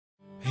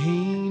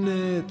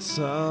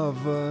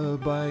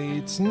ցավը,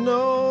 բայց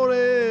նոր է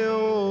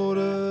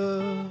օրը,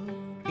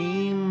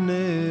 իմն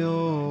է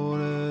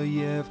օրը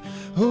և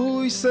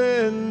հույս է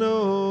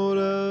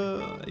նորը,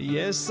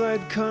 ես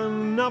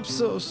այդքան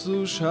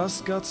ափսոսուշ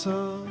հասկացա,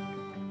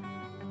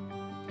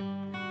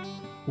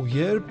 ու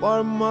երբ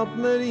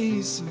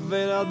արմատներիս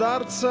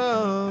վերադարձա,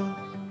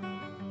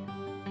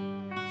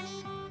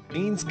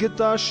 ինձ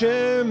գտա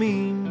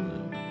շեմին,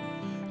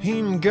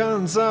 իմ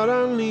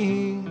գանձարանի,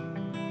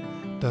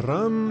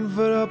 դռան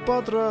վրա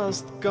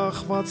պատրաստ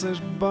կախված էր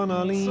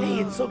բանալին.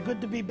 Hey, it's so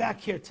good to be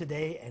back here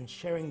today and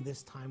sharing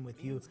this time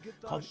with you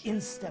called In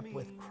Step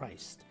with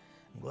Christ.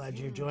 I'm glad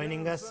you're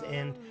joining us,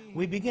 and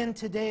we begin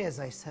today,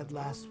 as I said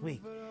last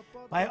week,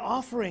 by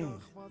offering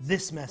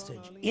this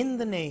message in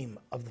the name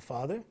of the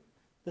Father,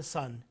 the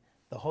Son,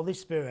 the Holy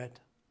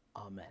Spirit.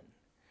 Amen.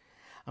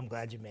 I'm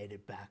glad you made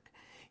it back.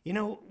 You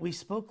know, we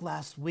spoke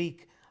last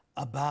week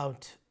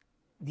about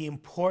the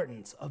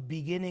importance of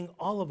beginning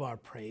all of our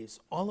praise,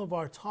 all of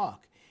our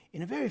talk,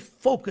 in a very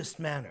focused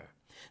manner.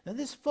 Now,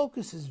 this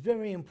focus is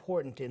very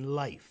important in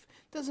life.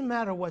 It doesn't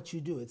matter what you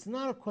do. It's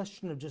not a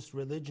question of just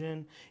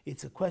religion.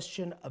 It's a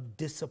question of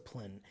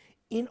discipline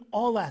in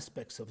all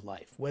aspects of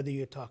life, whether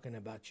you're talking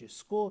about your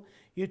school,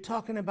 you're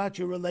talking about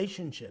your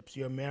relationships,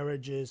 your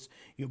marriages,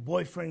 your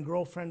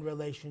boyfriend-girlfriend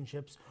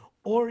relationships,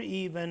 or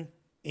even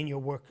in your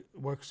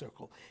work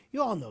circle.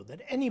 You all know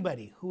that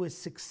anybody who is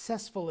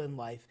successful in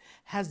life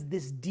has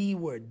this D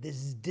word,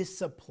 this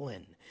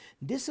discipline.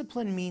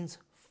 Discipline means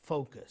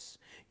focus.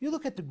 You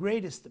look at the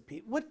greatest of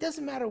people, it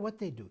doesn't matter what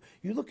they do.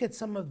 You look at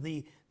some of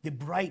the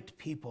bright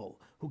people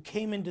who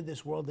came into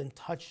this world and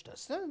touched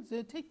us.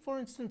 Take, for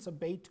instance, a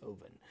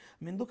Beethoven.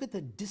 I mean, look at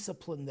the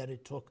discipline that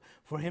it took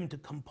for him to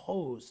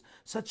compose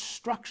such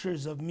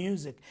structures of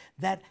music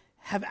that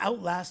have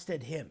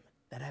outlasted him,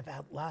 that have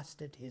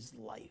outlasted his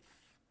life.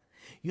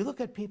 You look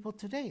at people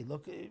today.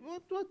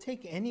 We'll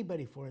take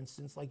anybody, for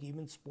instance, like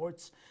even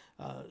sports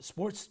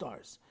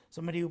stars.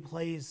 Somebody who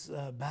plays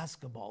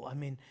basketball. I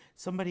mean,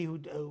 somebody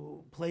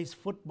who plays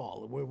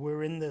football.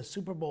 We're in the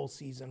Superbowl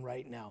season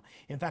right now.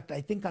 In fact,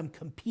 I think I'm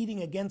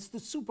competing against the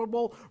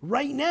Superbowl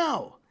right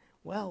now.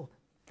 Well,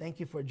 thank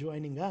you for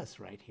joining us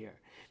right here.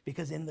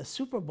 Because in the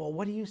Super Bowl,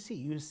 what do you see?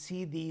 You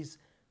see these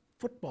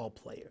football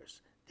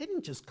players. They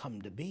didn't just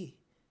come to be.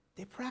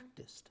 They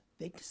practiced.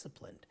 They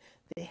disciplined.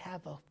 They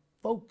have a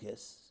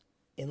focus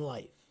in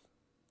life.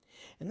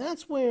 And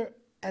that's where,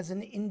 as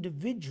an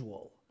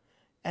individual,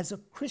 as a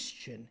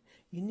Christian,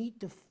 you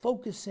need to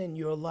focus in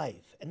your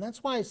life. And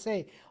that's why I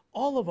say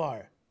all of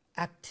our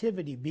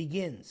activity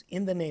begins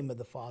in the name of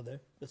the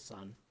Father, the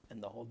Son,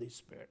 and the Holy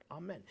Spirit.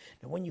 Amen.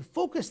 Now, when you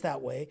focus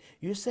that way,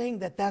 you're saying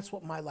that that's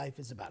what my life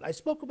is about. I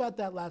spoke about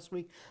that last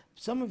week.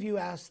 Some of you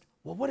asked,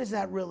 well, what does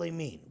that really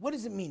mean? What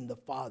does it mean, the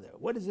Father?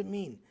 What does it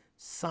mean,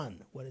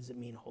 Son? What does it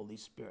mean, Holy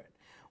Spirit?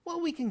 Well,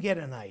 we can get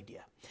an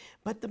idea.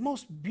 But the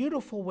most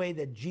beautiful way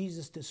that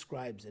Jesus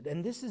describes it,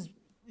 and this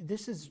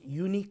is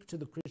unique to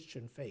the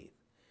Christian faith,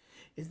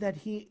 is that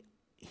he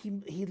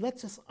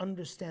lets us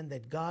understand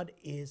that God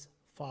is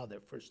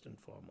Father, first and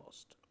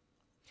foremost.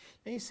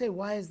 Now you say,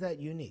 why is that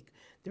unique?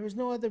 There is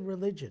no other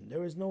religion,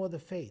 there is no other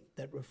faith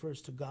that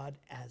refers to God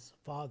as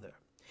Father.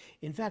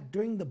 In fact,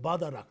 during the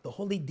Badarak, the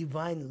Holy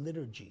Divine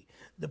Liturgy,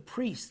 the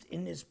priest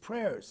in his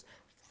prayers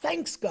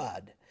thanks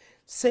God,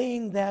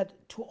 saying that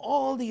to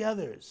all the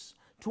others,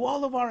 to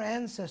all of our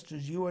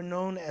ancestors, you are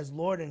known as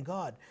Lord and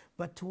God,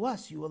 but to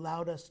us you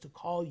allowed us to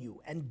call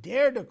you and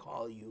dare to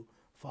call you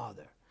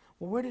Father.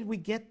 Well, where did we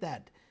get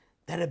that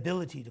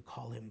ability to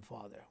call him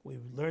Father? We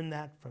learned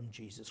that from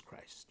Jesus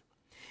Christ.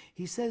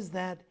 He says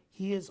that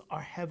he is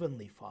our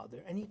heavenly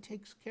Father and he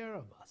takes care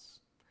of us.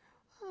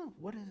 Oh,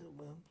 what is it?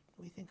 Well,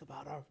 we think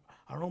about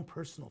our own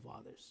personal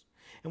fathers.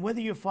 And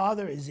whether your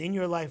father is in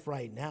your life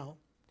right now,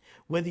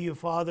 whether your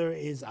father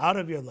is out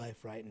of your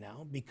life right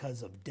now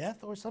because of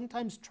death or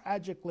sometimes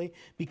tragically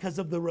because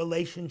of the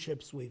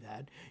relationships we've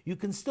had, you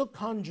can still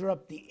conjure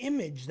up the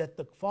image that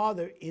the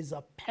father is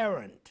a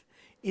parent,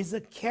 is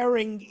a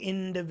caring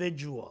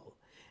individual.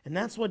 And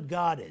that's what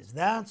God is.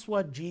 That's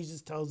what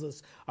Jesus tells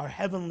us our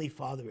Heavenly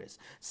Father is.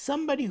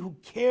 Somebody who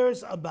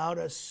cares about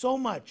us so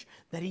much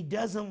that he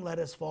doesn't let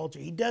us falter.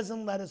 He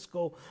doesn't let us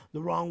go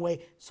the wrong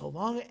way so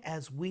long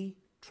as we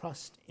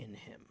trust in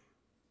him.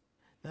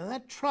 Now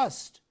that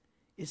trust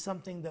is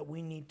something that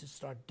we need to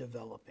start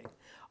developing.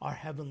 Our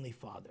Heavenly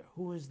Father.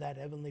 Who is that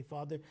Heavenly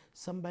Father?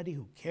 Somebody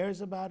who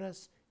cares about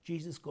us.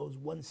 Jesus goes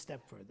one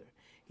step further.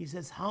 He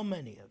says, how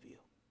many of you,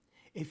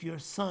 if your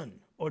son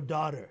or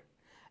daughter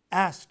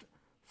asked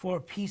for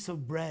a piece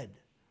of bread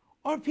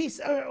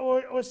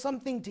or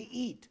something to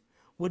eat,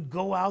 would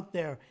go out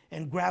there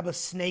and grab a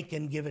snake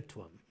and give it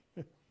to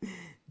him?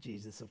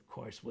 Jesus, of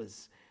course,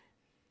 was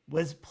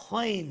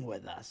playing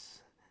with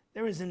us.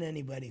 There isn't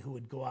anybody who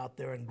would go out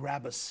there and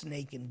grab a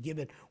snake and give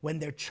it when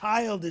their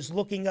child is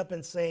looking up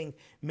and saying,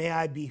 may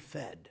I be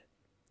fed?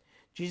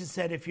 Jesus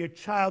said, if your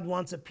child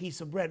wants a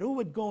piece of bread, who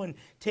would go and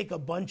take a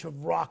bunch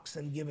of rocks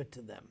and give it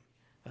to them?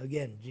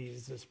 Again,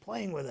 Jesus is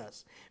playing with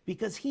us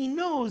because he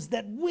knows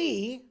that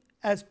we,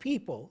 as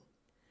people,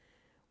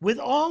 with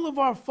all of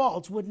our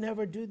faults, would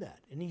never do that.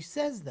 And he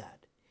says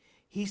that.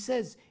 He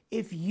says,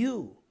 if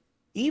you,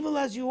 evil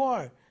as you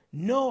are,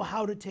 know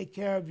how to take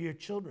care of your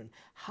children,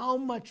 how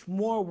much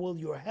more will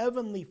your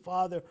heavenly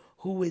Father,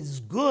 who is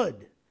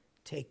good,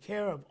 take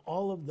care of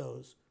all of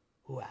those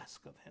who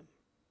ask of him?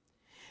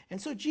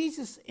 And so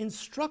Jesus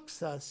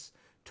instructs us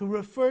to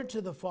refer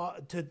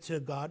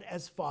to God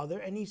as Father,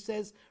 and he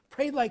says,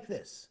 pray like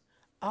this: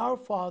 Our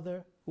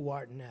Father who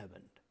art in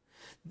heaven.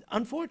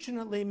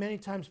 Unfortunately, many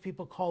times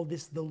people call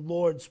this the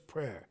Lord's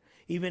Prayer.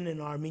 Even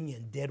in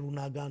Armenian,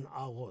 Derunagan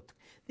Agot.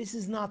 This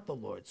is not the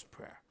Lord's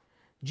Prayer.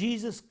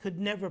 Jesus could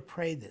never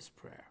pray this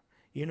prayer.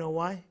 You know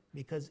why?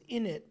 Because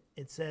in it,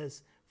 it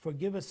says,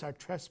 forgive us our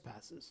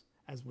trespasses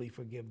as we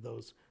forgive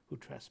those who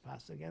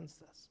trespass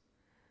against us.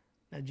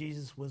 Now,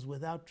 Jesus was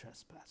without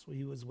trespass.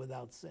 He was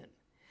without sin.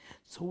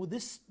 So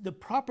the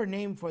proper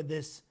name for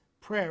this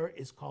prayer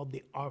is called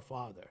the Our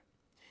Father.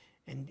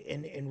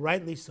 And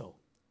rightly so.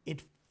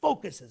 It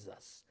focuses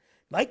us.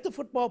 Like the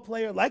football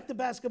player, like the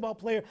basketball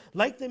player,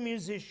 like the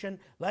musician,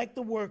 like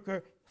the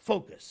worker,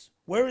 focus.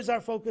 Where is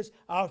our focus?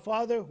 Our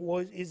Father who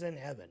is in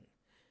heaven.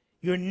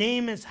 Your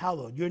name is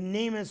hallowed. Your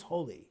name is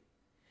holy.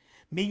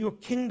 May your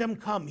kingdom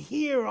come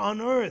here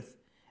on earth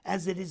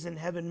as it is in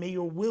heaven. May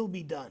your will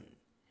be done.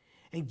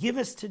 And give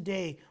us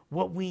today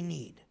what we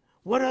need.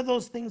 What are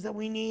those things that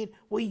we need?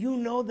 Well, you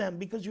know them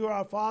because you're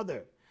our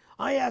Father.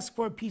 I ask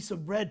for a piece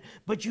of bread,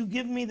 but you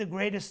give me the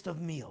greatest of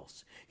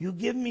meals. You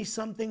give me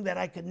something that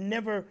I could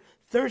never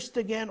thirst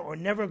again or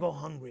never go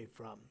hungry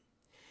from.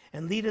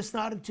 And lead us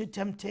not into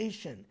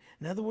temptation.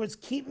 In other words,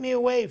 keep me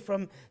away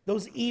from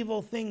those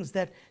evil things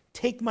that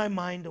take my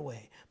mind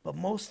away. But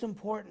most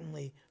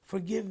importantly,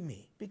 forgive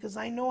me, because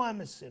I know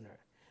I'm a sinner.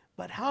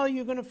 But how are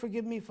you going to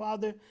forgive me,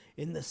 Father?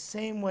 In the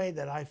same way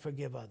that I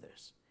forgive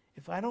others.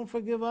 If I don't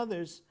forgive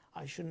others,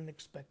 I shouldn't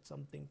expect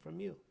something from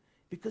you,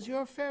 because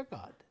you're a fair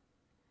God.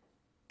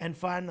 And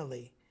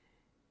finally,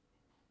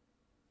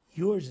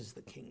 yours is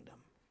the kingdom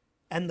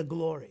and the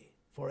glory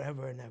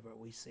forever and ever,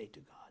 we say to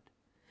God.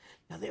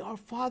 Now, Our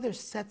Father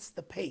sets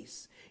the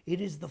pace. It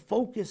is the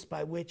focus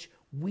by which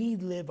we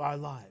live our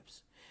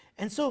lives.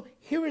 And so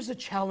here is a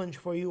challenge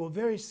for you, a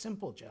very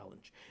simple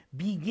challenge.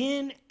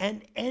 Begin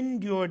and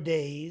end your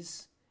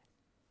days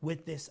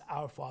with this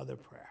Our Father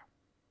prayer.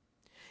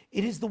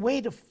 It is the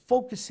way to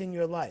focus in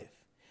your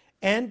life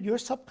and your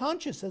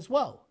subconscious as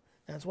well.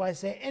 That's why I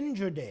say end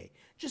your day.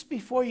 Just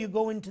before you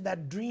go into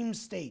that dream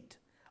state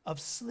of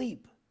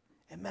sleep,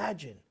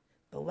 imagine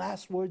the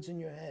last words in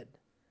your head.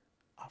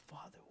 Our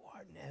Father who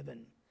art in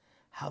heaven,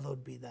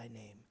 hallowed be thy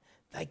name.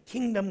 Thy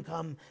kingdom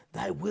come,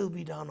 thy will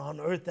be done on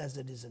earth as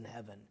it is in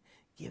heaven.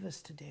 Give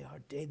us today our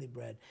daily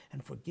bread,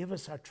 and forgive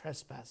us our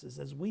trespasses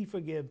as we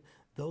forgive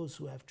those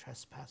who have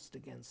trespassed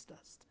against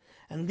us.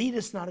 And lead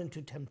us not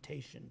into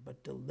temptation,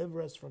 but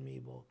deliver us from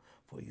evil.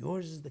 For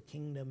yours is the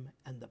kingdom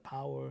and the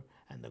power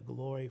and the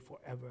glory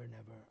forever and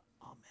ever.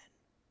 Amen.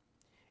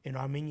 In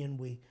Armenian,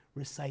 we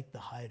recite the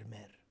Hayr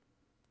Mer.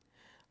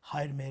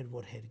 Hayr Mer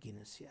vor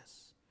hergines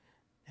yes.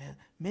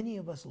 Many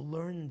of us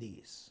learn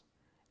these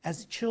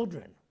as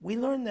children. We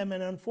learn them,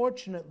 and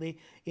unfortunately,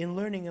 in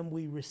learning them,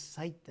 we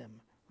recite them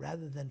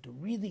rather than to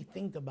really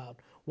think about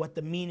what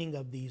the meaning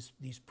of these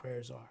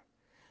prayers are.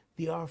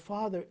 The Our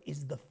Father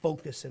is the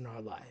focus in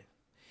our life.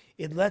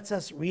 It lets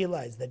us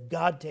realize that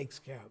God takes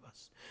care of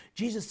us.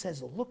 Jesus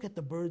says, look at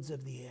the birds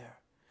of the air.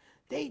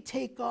 They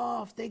take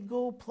off, they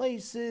go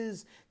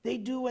places, they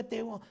do what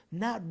they want.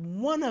 Not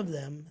one of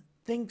them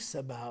thinks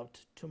about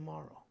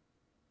tomorrow.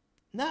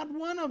 Not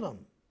one of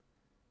them.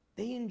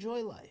 They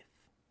enjoy life.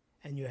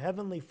 And your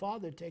heavenly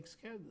Father takes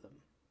care of them.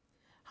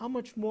 How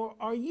much more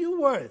are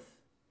you worth?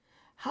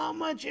 How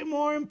much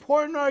more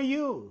important are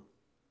you?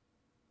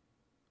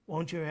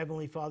 Won't your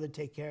heavenly Father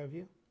take care of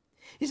you?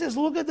 He says,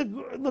 look at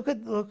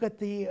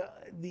the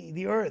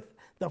earth,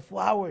 the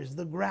flowers,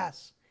 the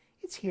grass.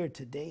 It's here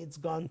today. It's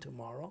gone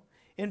tomorrow.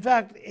 In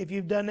fact, if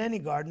you've done any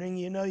gardening,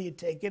 you know you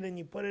take it and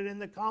you put it in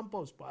the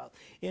compost pile.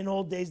 In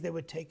old days, they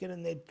would take it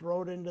and they'd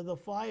throw it into the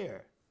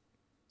fire.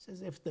 He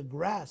says, if the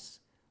grass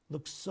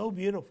looks so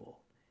beautiful,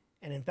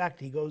 and in fact,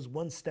 he goes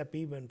one step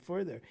even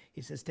further.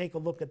 He says, take a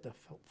look at the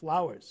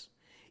flowers.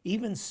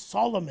 Even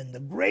Solomon, the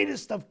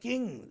greatest of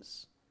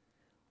kings,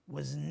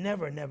 was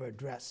never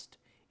dressed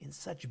in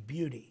such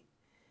beauty.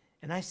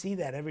 And I see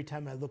that every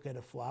time I look at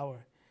a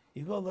flower.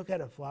 You go look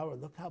at a flower,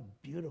 look how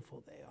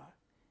beautiful they are.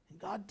 And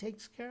God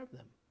takes care of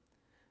them.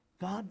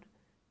 God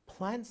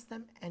plants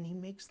them and he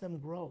makes them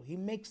grow. He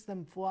makes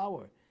them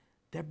flower.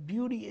 Their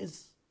beauty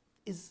is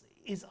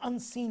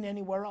unseen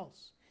anywhere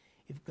else.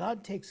 If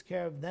God takes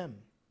care of them,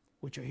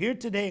 which are here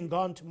today and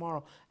gone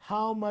tomorrow,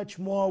 how much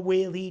more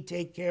will he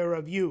take care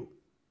of you?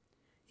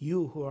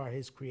 You who are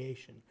his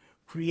creation,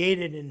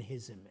 created in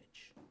his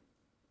image.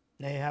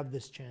 Now you have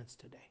this chance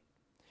today.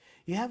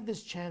 You have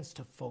this chance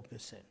to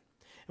focus in.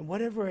 And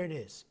whatever it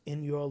is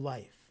in your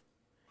life,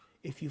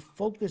 if you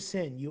focus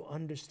in, you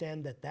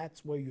understand that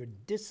that's where your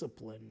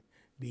discipline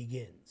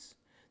begins.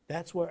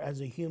 That's where,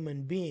 as a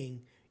human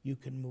being, you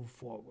can move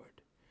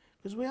forward.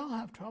 Because we all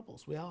have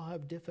troubles. We all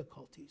have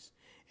difficulties.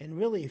 And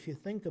really, if you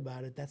think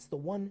about it, that's the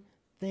one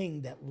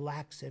thing that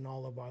lacks in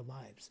all of our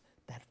lives,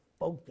 that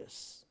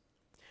focus.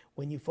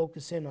 When you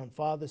focus in on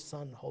Father,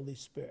 Son, Holy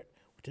Spirit.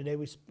 Today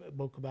we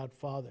spoke about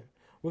Father.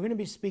 We're going to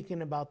be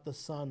speaking about the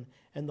Son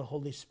and the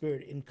Holy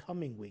Spirit in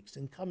coming weeks,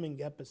 in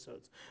coming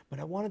episodes. But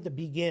I wanted to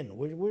begin.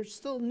 We're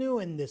still new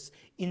in this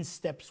In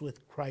Steps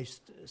with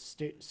Christ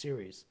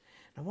series.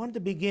 I wanted to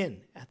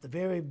begin at the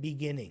very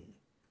beginning,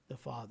 the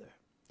Father.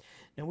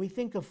 Now, we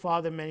think of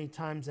Father many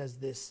times as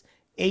this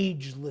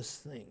ageless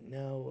thing.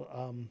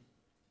 Now,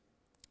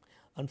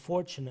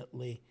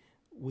 unfortunately,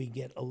 we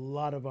get a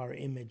lot of our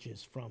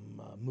images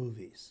from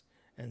movies.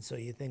 And so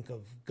you think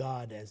of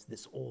God as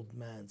this old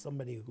man,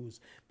 somebody who's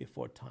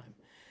before time.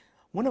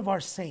 One of our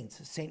saints,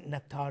 Saint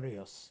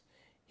Nectarios,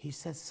 he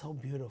said so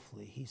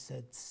beautifully, he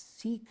said,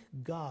 seek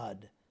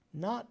God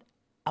not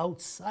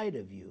outside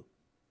of you,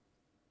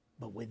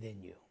 but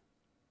within you.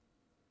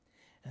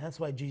 And that's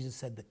why Jesus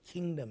said the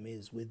kingdom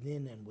is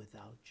within and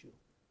without you.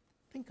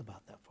 Think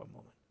about that for a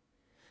moment.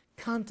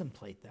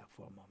 Contemplate that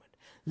for a moment.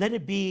 Let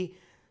it be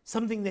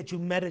something that you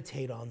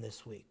meditate on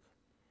this week.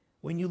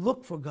 When you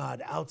look for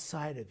God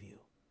outside of you,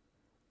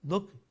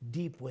 look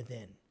deep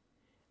within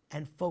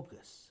and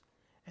focus.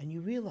 And you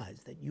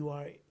realize that you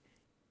are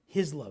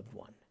his loved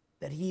one,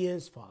 that he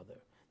is Father,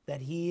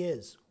 that he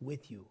is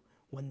with you,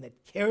 one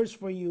that cares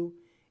for you,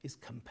 is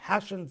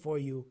compassionate for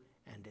you,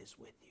 and is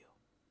with you.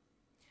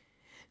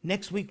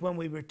 Next week when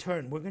we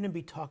return, we're going to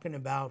be talking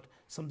about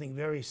something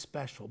very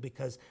special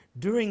because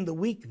during the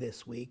week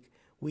this week,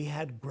 we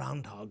had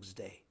Groundhog's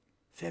Day,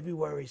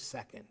 February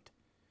 2nd.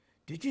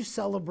 Did you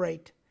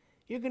celebrate?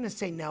 You're going to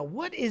say, now,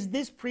 what is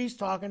this priest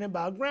talking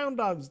about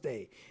Groundhog's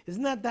Day?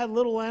 Isn't that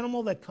little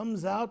animal that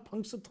comes out,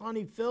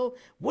 Punxsutawney Phil?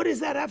 What does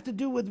that have to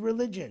do with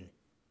religion?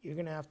 You're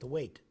going to have to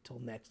wait till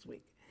next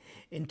week.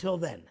 Until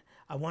then,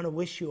 I want to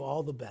wish you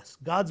all the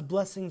best. God's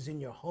blessings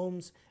in your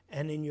homes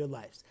and in your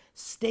lives.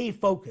 Stay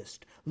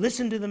focused.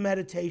 Listen to the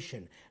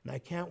meditation. And I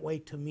can't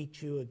wait to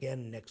meet you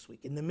again next week.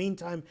 In the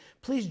meantime,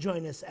 please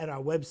join us at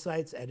our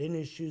websites at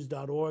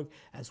inhisshoes.org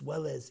as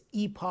well as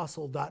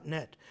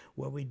epostle.net,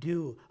 where we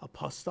do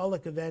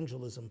apostolic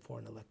evangelism for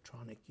an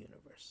electronic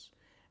universe.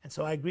 And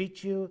so I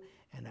greet you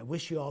and I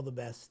wish you all the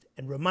best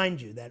and remind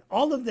you that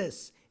all of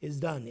this is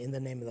done in the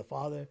name of the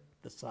Father,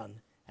 the Son,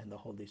 and the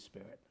Holy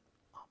Spirit.